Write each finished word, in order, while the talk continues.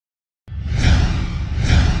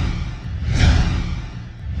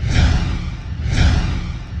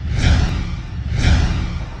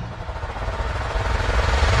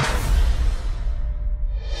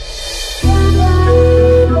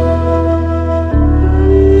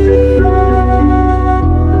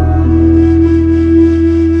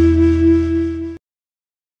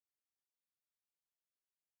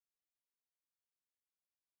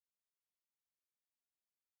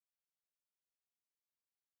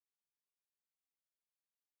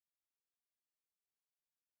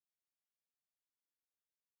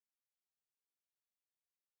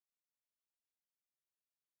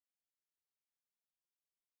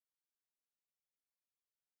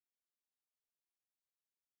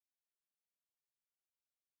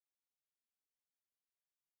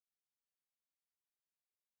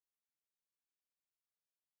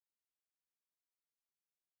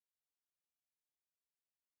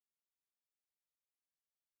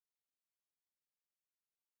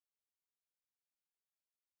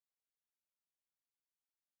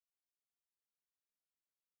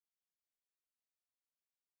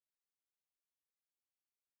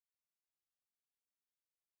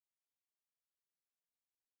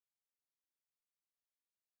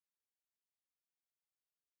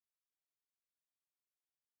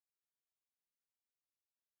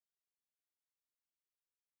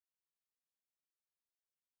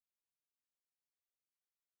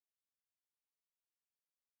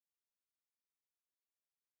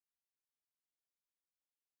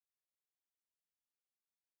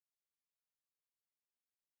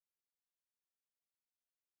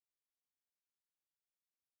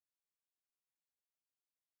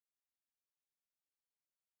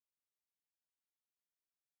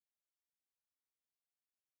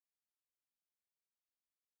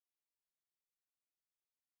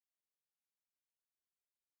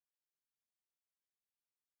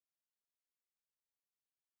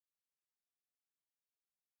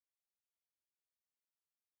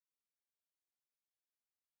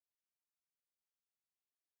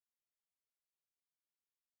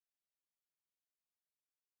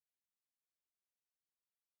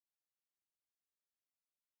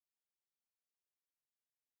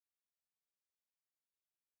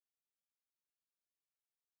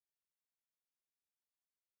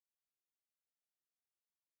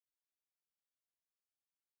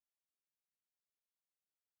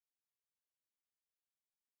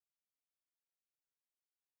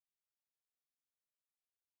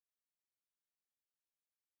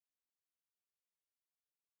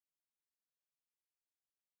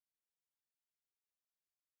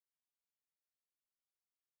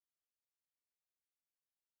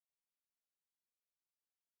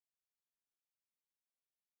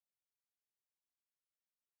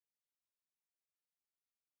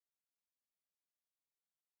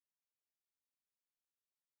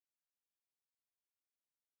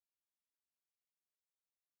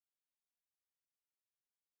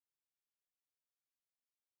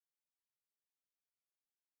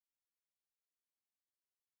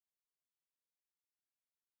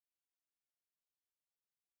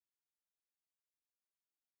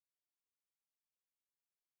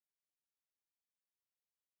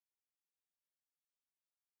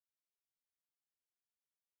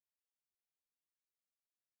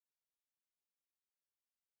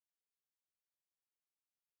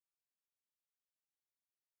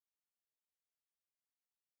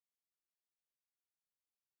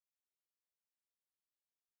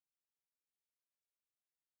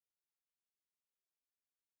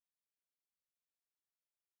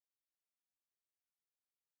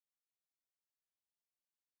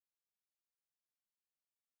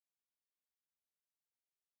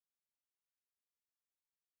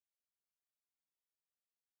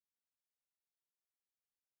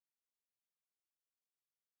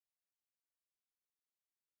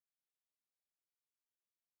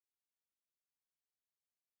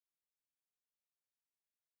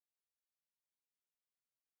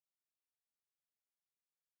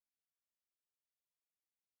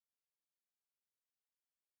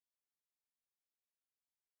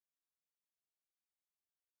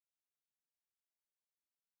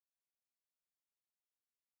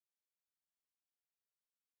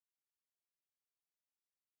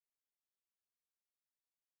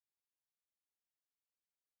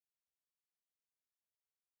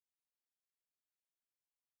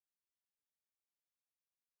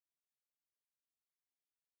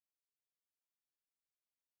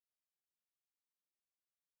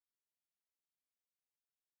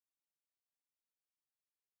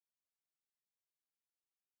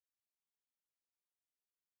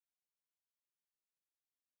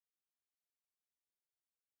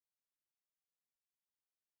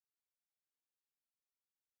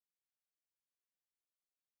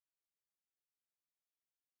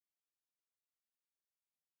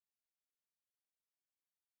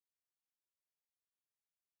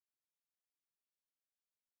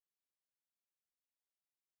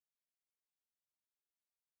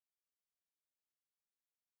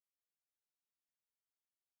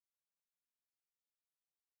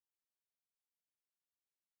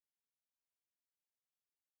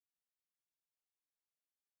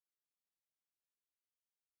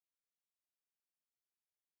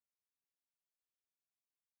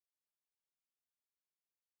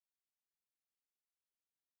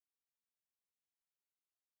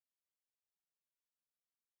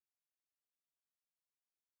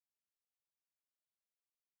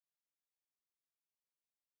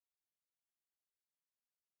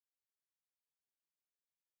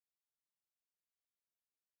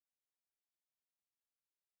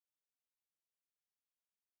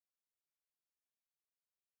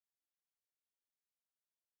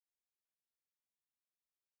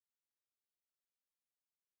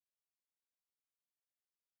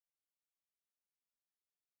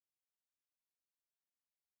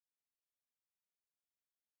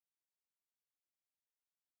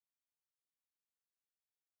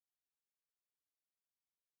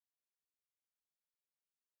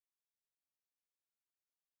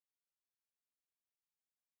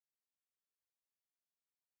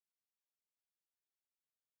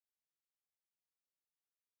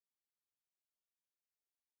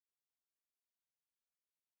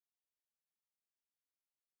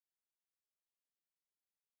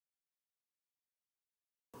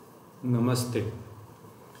Namaste,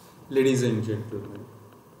 ladies and gentlemen.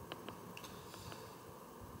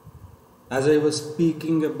 As I was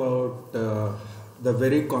speaking about the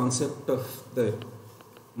very concept of the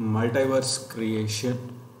multiverse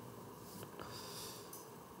creation,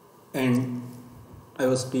 and I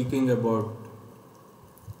was speaking about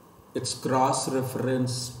its cross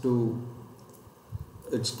reference to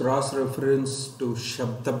Shabda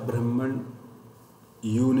Brahman,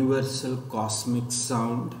 universal cosmic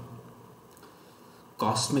sound,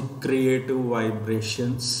 cosmic creative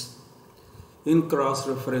vibrations, in cross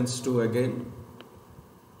reference to again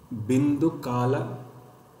Bindu Kala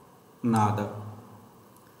Nada,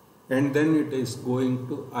 and then it is going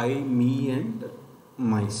to I, me, and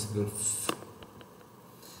myself.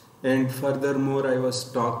 And furthermore, I was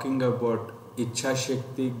talking about Ichha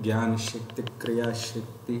Shakti, Gyan Shakti, Kriya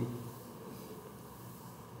Shakti,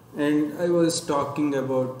 and I was talking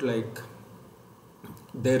about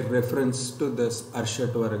their reference to this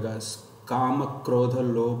Arshat Vargas, Kama, Krodha,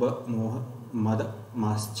 Lobha, Moha, Mada,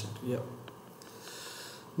 Mascharya.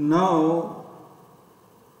 Now,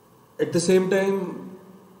 at the same time,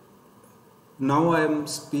 now I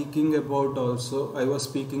was speaking about also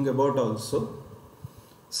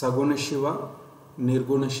Saguna Shiva,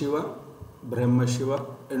 Nirguna Shiva, Brahma Shiva,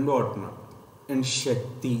 and whatnot, and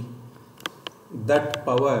Shakti, that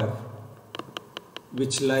power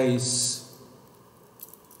which lies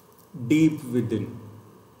deep within.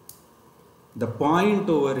 The point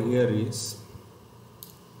over here is,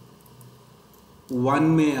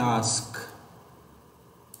 one may ask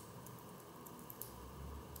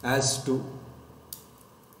as to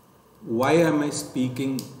why am I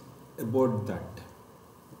speaking about that?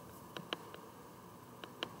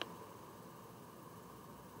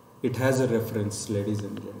 It has a reference, ladies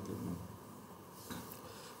and gentlemen.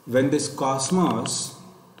 When this cosmos,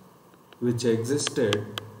 which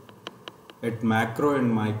existed at macro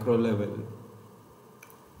and micro level,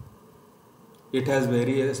 it had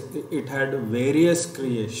various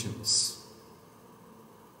creations,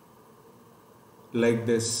 like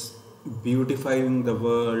this beautifying the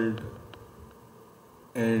world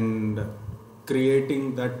and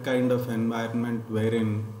creating that kind of environment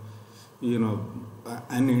wherein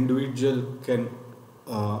an individual can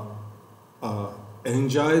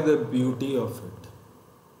enjoy the beauty of it.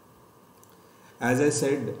 As I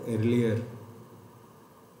said earlier,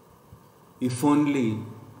 if only,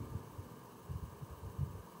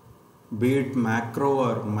 be it macro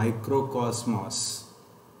or microcosmos,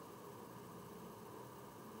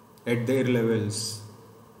 at their levels,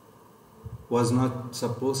 was not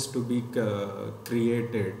supposed to be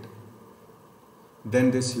created, then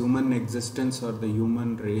this human existence or the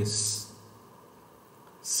human race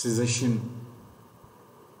cessation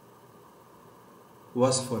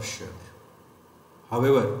was for sure.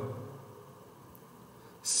 However,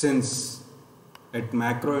 since at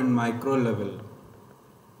macro and micro level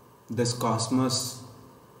this cosmos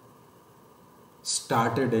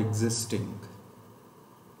started existing,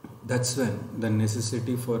 that's when the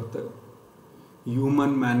necessity for the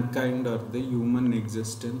human mankind or the human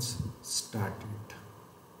existence started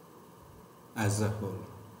as a whole.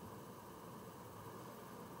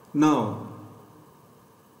 Now,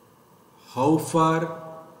 how far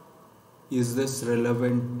is this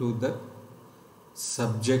relevant to the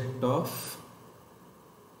subject of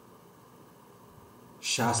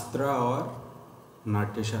shastra or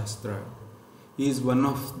natya shastra is one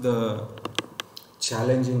of the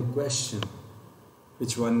challenging question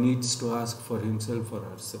which one needs to ask for himself or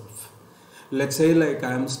herself. Let's say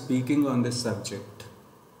I am speaking on this subject.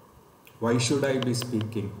 Why should I be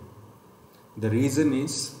speaking? The reason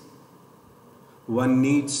is, one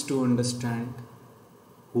needs to understand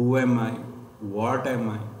who am I, what am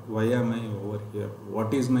I, why am I over here,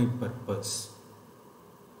 what is my purpose.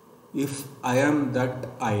 If I am that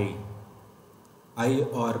I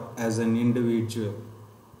or as an individual,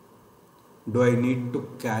 do I need to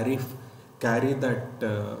carry that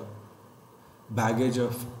baggage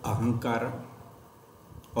of ahankara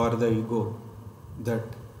or the ego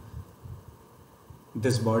that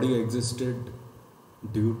this body existed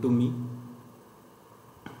due to me?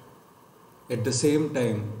 At the same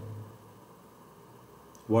time,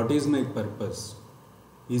 what is my purpose?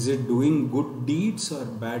 Is it doing good deeds or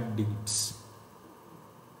bad deeds?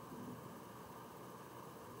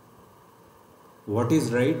 What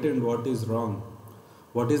is right and what is wrong?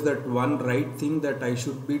 What is that one right thing that I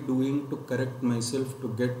should be doing to correct myself to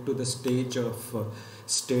get to the state of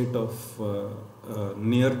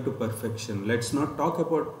near to perfection? Let's not talk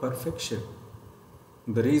about perfection.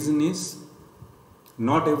 The reason is,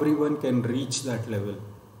 not everyone can reach that level.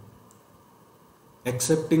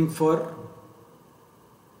 accepting for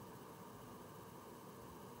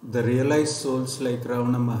the realized souls like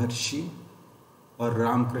Ravana Maharshi or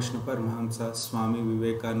Ramakrishna Paramahamsa, Swami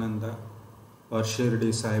Vivekananda or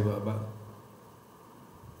Shirdi Sai Baba.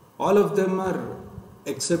 All of them are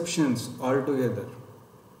exceptions altogether.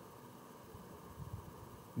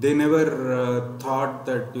 They never thought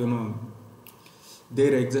that,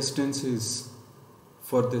 their existence is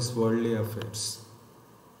for this worldly affairs.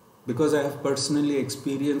 Because I have personally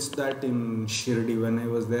experienced that in Shirdi when I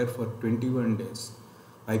was there for 21 days.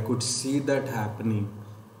 I could see that happening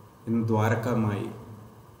in Dwaraka Mai.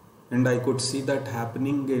 And I could see that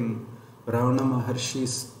happening in Ravana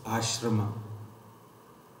Maharshi's ashrama.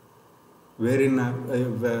 Wherein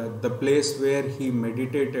the place where he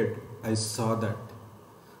meditated, I saw that.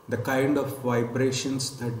 The kind of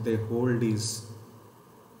vibrations that they hold is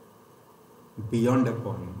beyond a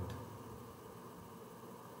point.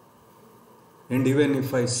 And even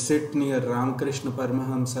if I sit near Ramakrishna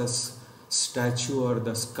Paramahamsa's statue or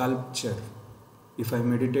the sculpture, if I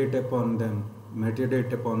meditate upon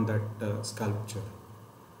that sculpture,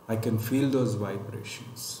 I can feel those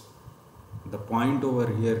vibrations. The point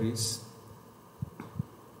over here is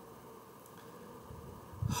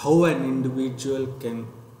how an individual can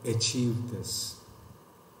achieve this,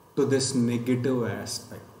 to this negative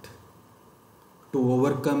aspect, to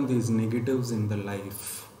overcome these negatives in the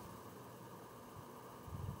life.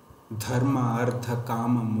 Dharma, artha,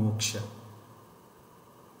 kama, moksha.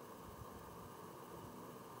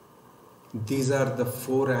 These are the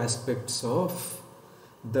four aspects of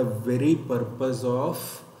the very purpose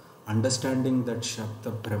of understanding that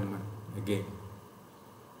Shabda Brahman again.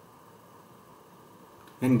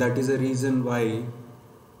 And that is the reason why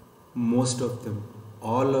most of them,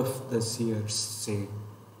 all of the seers say,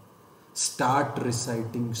 start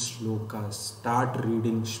reciting shlokas, start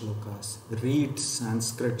reading shlokas, read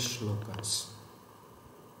Sanskrit shlokas.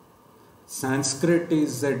 Sanskrit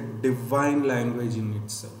is a divine language in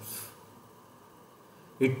itself.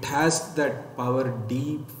 It has that power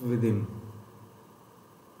deep within.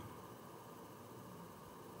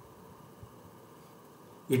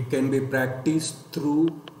 It can be practiced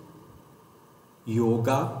through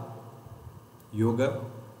yoga,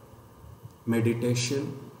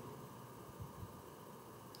 meditation,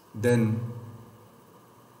 then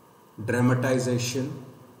dramatization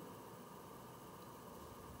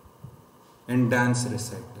and dance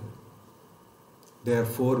recital. There are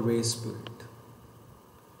 4 ways to it.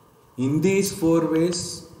 In these 4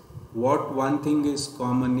 ways, what one thing is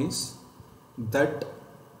common is that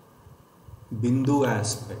Bindu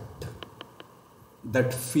aspect,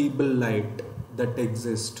 that feeble light that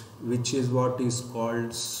exists, which is what is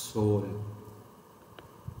called soul.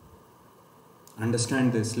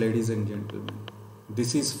 Understand this, ladies and gentlemen.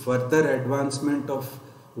 This is further advancement of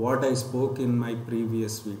what I spoke in my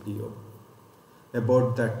previous video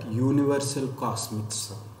about that universal cosmic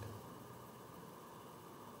sound.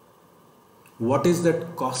 What is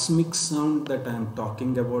that cosmic sound that I am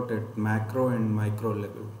talking about at macro and micro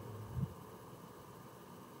level?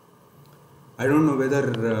 I don't know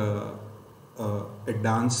whether a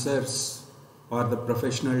dancers or the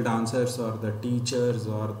professional dancers or the teachers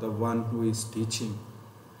or the one who is teaching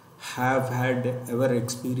have had ever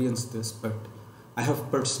experienced this, but I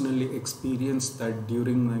have personally experienced that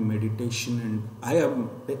during my meditation, and I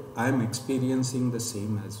am experiencing the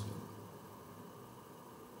same as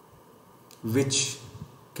well, which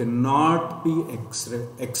cannot be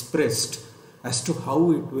expressed as to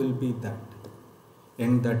how it will be that.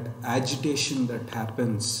 And that agitation that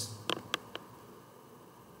happens,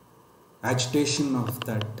 agitation of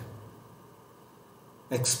that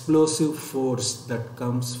explosive force that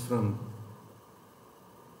comes from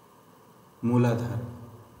Mooladhara,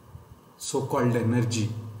 so-called energy,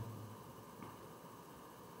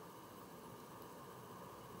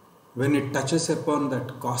 when it touches upon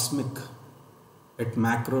that cosmic at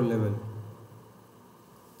macro level,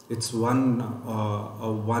 it's one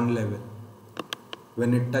level.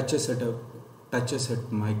 When it touches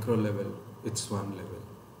at micro level, it's one level.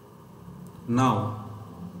 Now,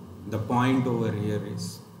 the point over here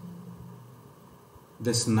is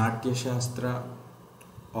this Natya Shastra,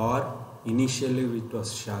 or initially it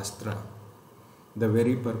was Shastra. The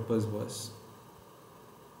very purpose was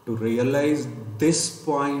to realize this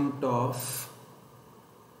point of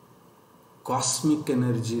cosmic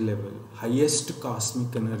energy level, highest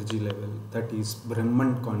cosmic energy level, that is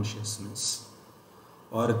Brahman consciousness,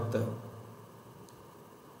 or the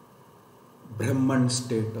Brahman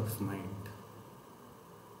state of mind,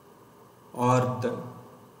 or the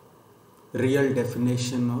real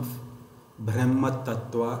definition of Brahma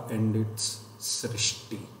Tattva and its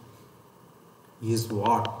Srishti. Is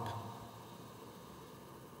what?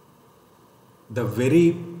 The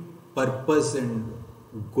very purpose and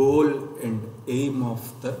goal and aim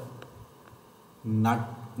of the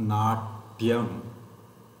natyam,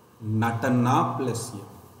 natana plus yam.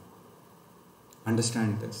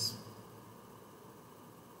 Understand this.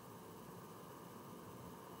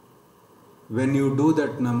 When you do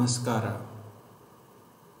that namaskara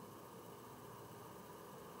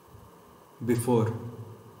before,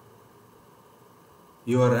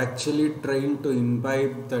 you are actually trying to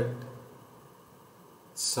imbibe that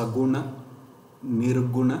saguna,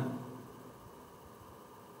 nirguna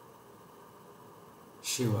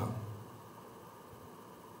Shiva,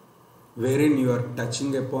 wherein you are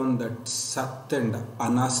touching upon that Sat and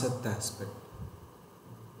Anasat aspect.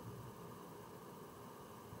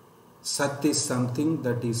 Sat is something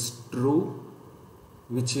that is true,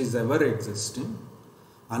 which is ever existing.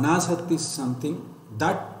 Anasat is something,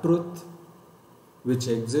 that truth, which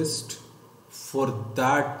exists for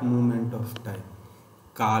that moment of time.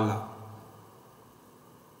 Kala.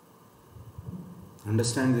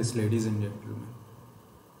 Understand this, ladies and gentlemen.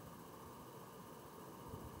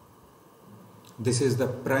 This is the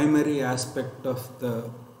primary aspect of the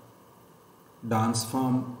dance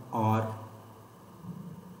form or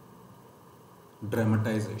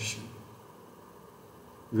dramatization,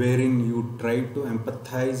 wherein you try to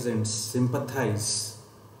empathize and sympathize.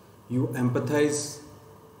 You empathize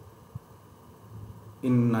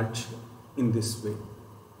in this way,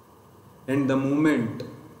 and the moment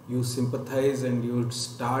you sympathize and you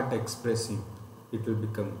start expressing, it will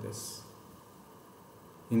become this.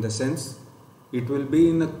 In the sense, it will be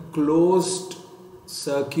in a closed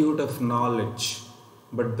circuit of knowledge,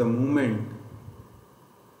 but the moment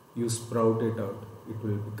you sprout it out, it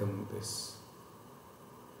will become this.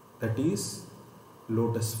 That is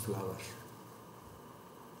lotus flower.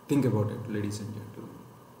 Think about it, ladies and gentlemen.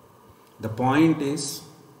 The point is,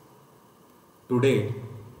 today,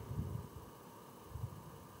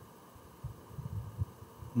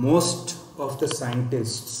 most of the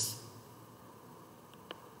scientists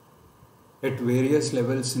at various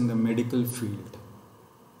levels in the medical field,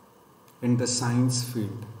 in the science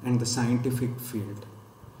field, and the scientific field,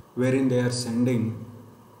 wherein they are sending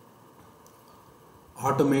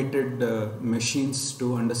automated machines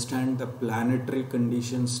to understand the planetary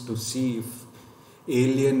conditions to see if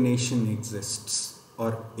alienation exists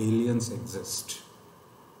or aliens exist.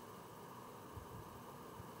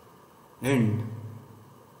 And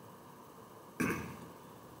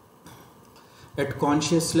at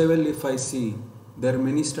conscious level, if I see, there are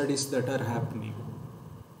many studies that are happening.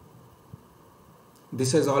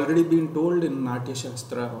 This has already been told in Natya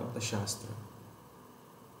Shastra or the Shastra.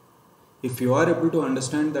 If you are able to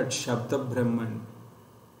understand that Shabda Brahman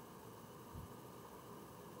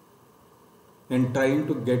and trying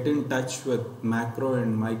to get in touch with macro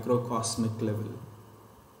and microcosmic level,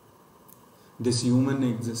 this human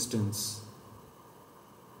existence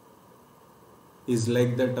is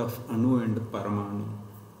like that of Anu and Paramanu.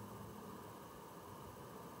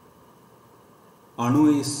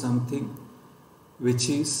 Anu is something which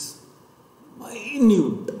is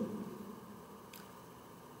minute.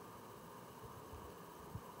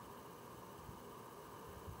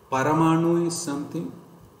 Paramanu is something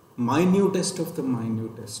minutest of the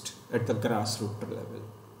minutest at the grassroots level.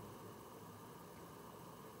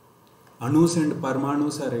 Anus and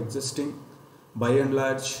Paramanus are existing by and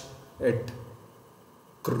large at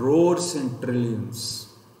crores and trillions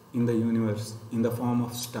in the universe in the form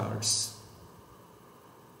of stars.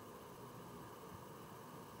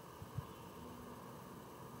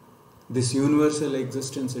 This universal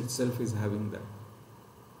existence itself is having that.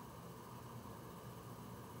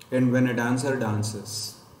 And when a dancer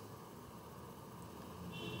dances,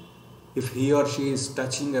 if he or she is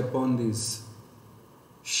touching upon this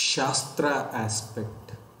shastra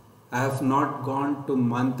aspect, I have not gone to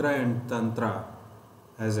mantra and tantra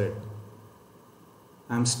as it.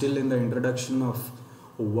 I am still in the introduction of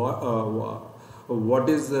what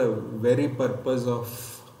is the very purpose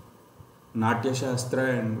of Natya Shastra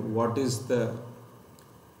and what is the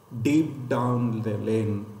deep down the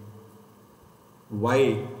lane,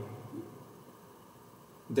 why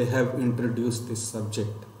they have introduced this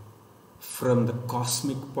subject from the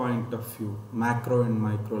cosmic point of view, macro and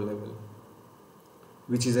micro level,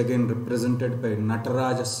 which is again represented by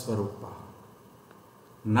Nataraja Swarupa.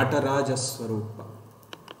 Nataraja Swarupa.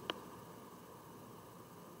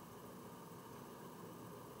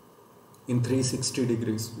 In 360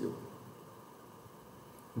 degrees view.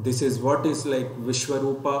 This is what is like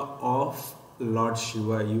Vishwarupa of Lord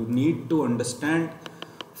Shiva. You need to understand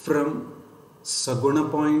from Saguna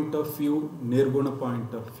point of view, Nirguna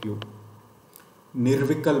point of view,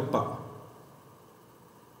 Nirvikalpa,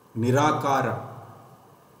 Nirakara.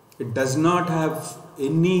 It does not have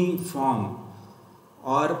any form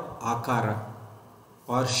or akara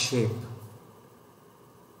or shape.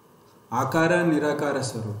 Akara, Nirakara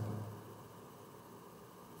Sarupa.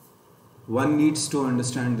 One needs to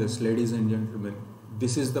understand this, ladies and gentlemen.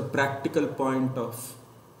 This is the practical point of,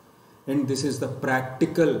 and this is the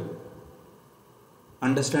practical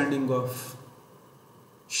understanding of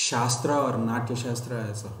shastra or natya shastra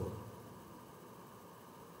as a whole.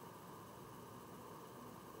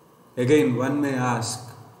 Again, one may ask,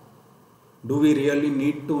 do we really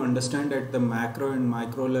need to understand at the macro and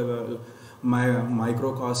micro level,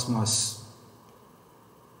 microcosmos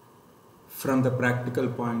from the practical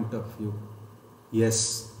point of view?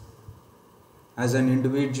 Yes. As an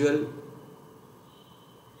individual,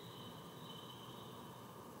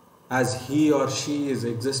 as he or she is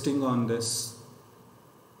existing on this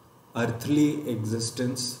earthly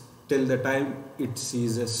existence till the time it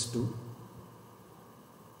ceases to,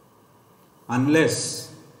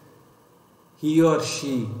 unless he or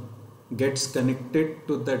she gets connected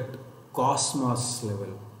to that cosmos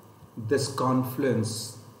level, this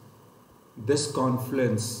confluence,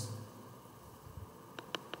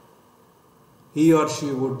 he or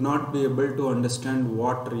she would not be able to understand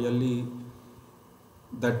what really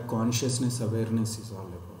that consciousness awareness is all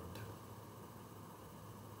about.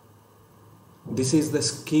 This is the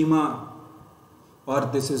schema, or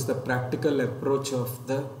this is the practical approach of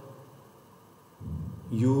the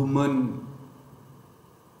human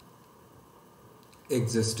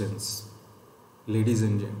existence, ladies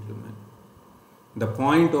and gentlemen. The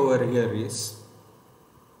point over here is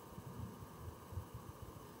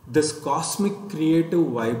this cosmic creative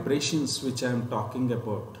vibrations which I am talking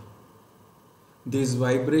about. These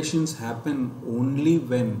vibrations happen only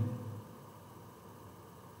when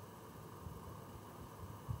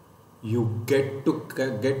you get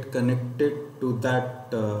connected to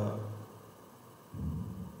that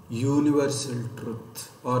universal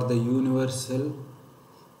truth or the universal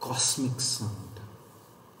cosmic sound.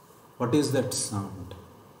 What is that sound?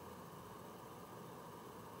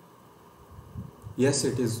 Yes,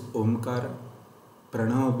 it is Omkara,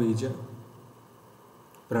 Pranava Bija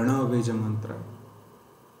mantra,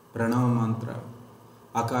 Pranava mantra,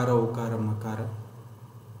 Akara, Okara, Makara.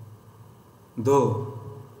 Though,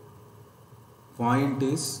 point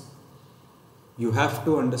is, you have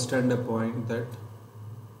to understand a point that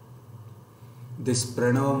this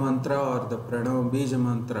Pranava mantra or the Pranava Bija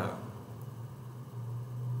mantra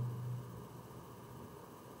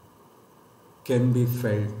can be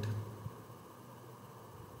felt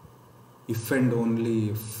if and only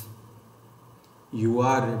if you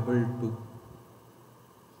are able to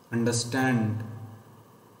understand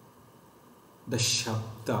the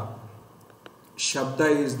Shabda. Shabda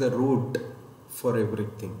is the root for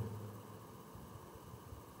everything.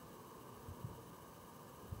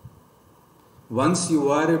 Once you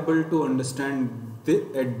are able to understand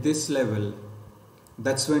at this level,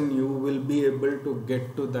 that's when you will be able to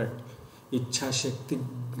get to that Ichha Shakti,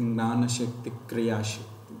 Gnana Shakti, Kriya Shakti.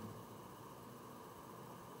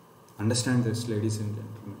 Understand this, ladies and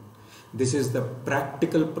gentlemen. This is the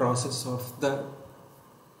practical process of the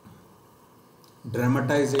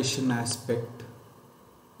dramatization aspect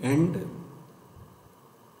and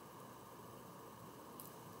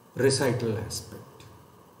recital aspect.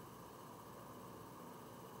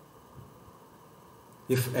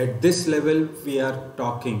 If at this level we are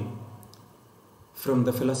talking from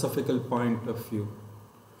the philosophical point of view,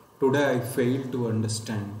 today I fail to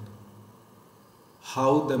understand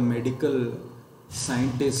how the medical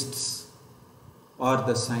scientists or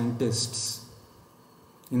the scientists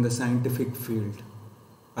in the scientific field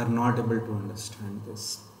are not able to understand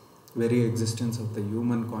this very existence of the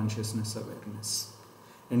human consciousness awareness.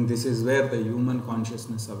 And this is where the human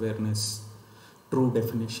consciousness awareness true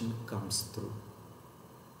definition comes through.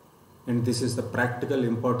 And this is the practical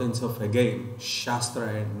importance of, again, Shastra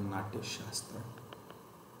and Natya Shastra.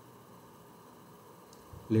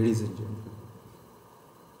 Ladies and gentlemen,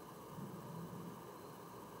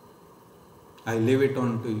 I leave it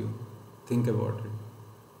on to you. Think about it.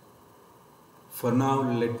 For now,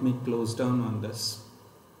 let me close down on this.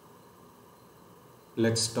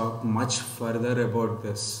 Let's talk much further about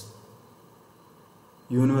this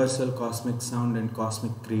universal cosmic sound and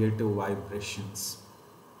cosmic creative vibrations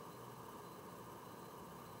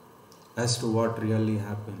as to what really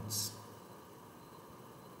happens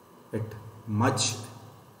at much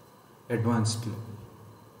advanced level.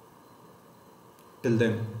 Till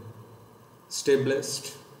then, stay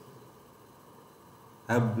blessed,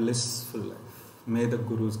 Have blissful life. May the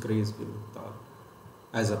Guru's grace be with all.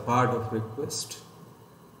 As a part of request,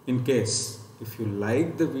 in case if you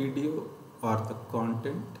like the video or the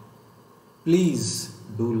content, please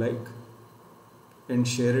do like and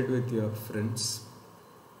share it with your friends.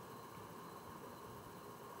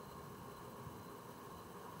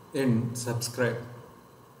 And subscribe,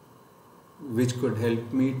 which could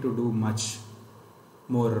help me to do much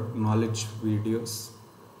more knowledge videos,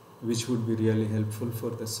 which would be really helpful for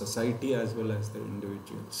the society as well as the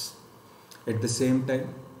individuals. At the same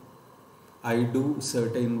time, I do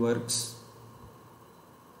certain works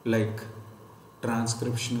like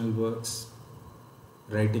transcriptional works,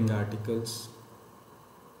 writing articles,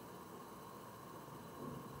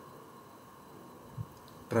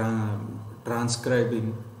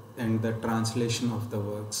 transcribing and the translation of the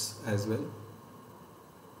works as well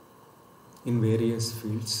in various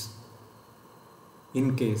fields.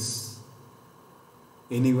 In case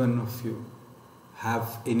any one of you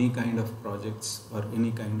have any kind of projects or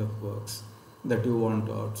any kind of works that you want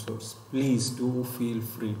to outsource, please do feel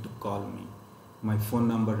free to call me. My phone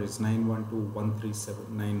number is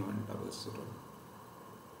 912-137-9100.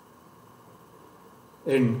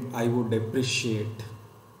 And I would appreciate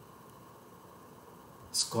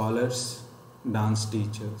scholars, dance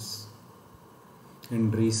teachers,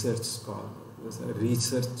 and research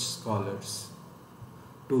scholars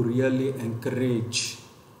to really encourage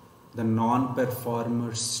the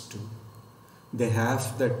non-performers too. They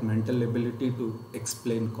have that mental ability to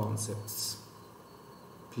explain concepts.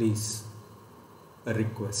 Please, a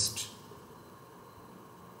request.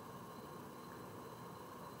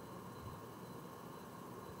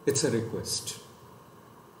 It's a request.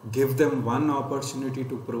 Give them one opportunity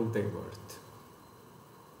to prove their worth.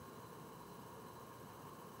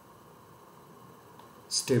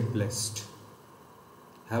 Stay blessed.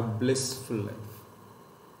 Have blissful life.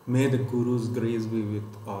 May the Guru's grace be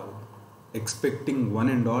with all, expecting one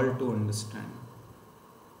and all to understand.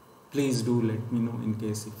 Please do let me know in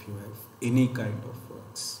case if you have any kind of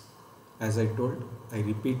works. As I told, I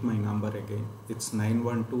repeat my number again. It's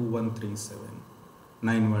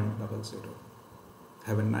 912-137-9100.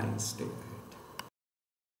 Have a nice day ahead.